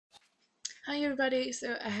Hi everybody,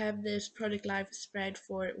 so I have this product life spread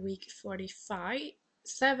for week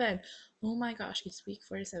 47. Oh my gosh, it's week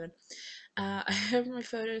 47. I have my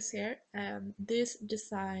photos here. This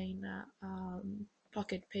design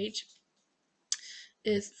pocket page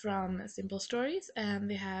is from Simple Stories, and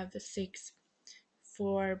they have the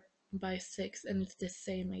 4 by 6, and it's the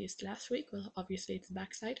same I used last week. Well, obviously it's the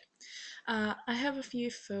backside. I have a few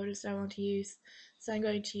photos I want to use, so I'm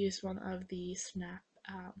going to use one of the snap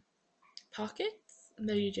pockets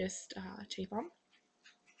that you just tape on.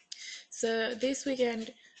 So this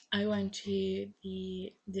weekend I went to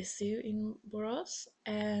the zoo in Borås,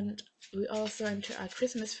 and we also went to a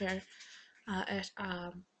Christmas fair at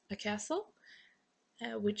a castle,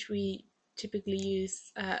 which we typically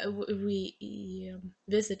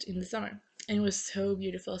visit in the summer. And it was so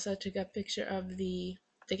beautiful. So I took a picture of the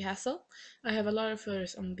castle. I have a lot of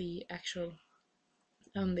photos on the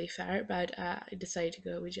fair, but I decided to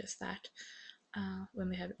go with just that when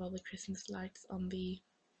they had all the Christmas lights on the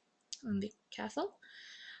castle.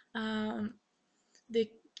 Um, the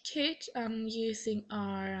kit I'm using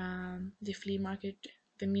are the flea market,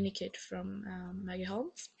 the mini kit from Maggie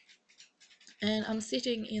Holmes, and I'm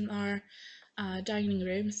sitting in our dining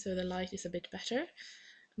room, so the light is a bit better.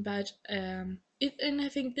 But and I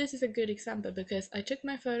think this is a good example because I took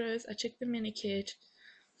my photos, I took the mini kit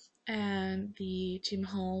and the Tim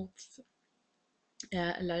Holtz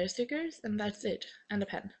letter stickers, and that's it, and a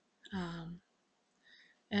pen. Um,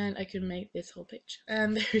 and I could make this whole page.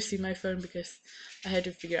 And there you see my phone because I had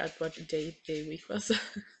to figure out what day the week was.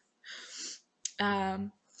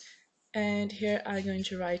 um, and here I'm going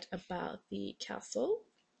to write about the castle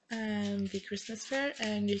and the Christmas fair,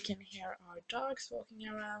 and you can hear our dogs walking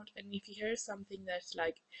around. And if you hear something that's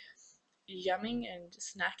like yumming and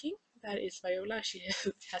snacking, that is Viola. She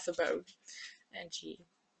has a bone, and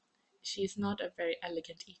she's not a very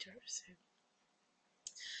elegant eater. So,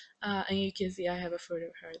 and you can see I have a photo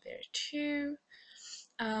of her there too.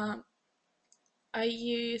 Um, I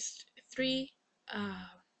used three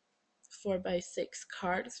 4 by 6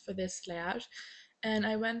 cards for this layout, and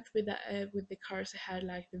I went with the cards that had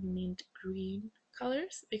like the mint green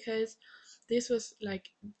colors because this was like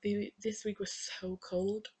this week was so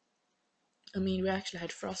cold. I mean, we actually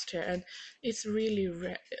had frost here, and it's really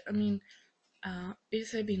I mean,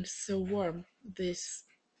 it has been so warm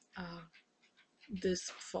uh,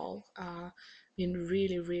 this fall. Been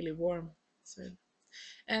really warm. So,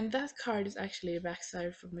 and that card is actually a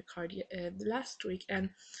backside from the card last week, and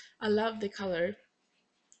I love the color.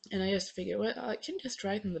 And I just figured, well, I can just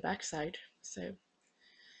write on the backside. So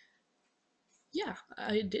yeah,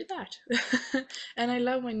 I did that. And I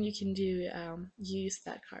love when you can do use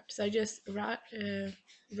that card. So I just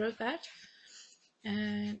wrote that,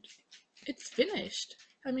 and it's finished.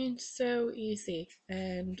 I mean, so easy,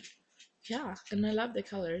 and yeah, and I love the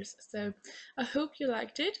colors. So I hope you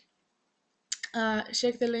liked it.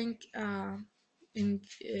 Check the link in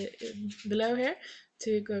below here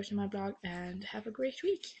to go to my blog, and have a great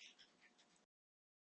week.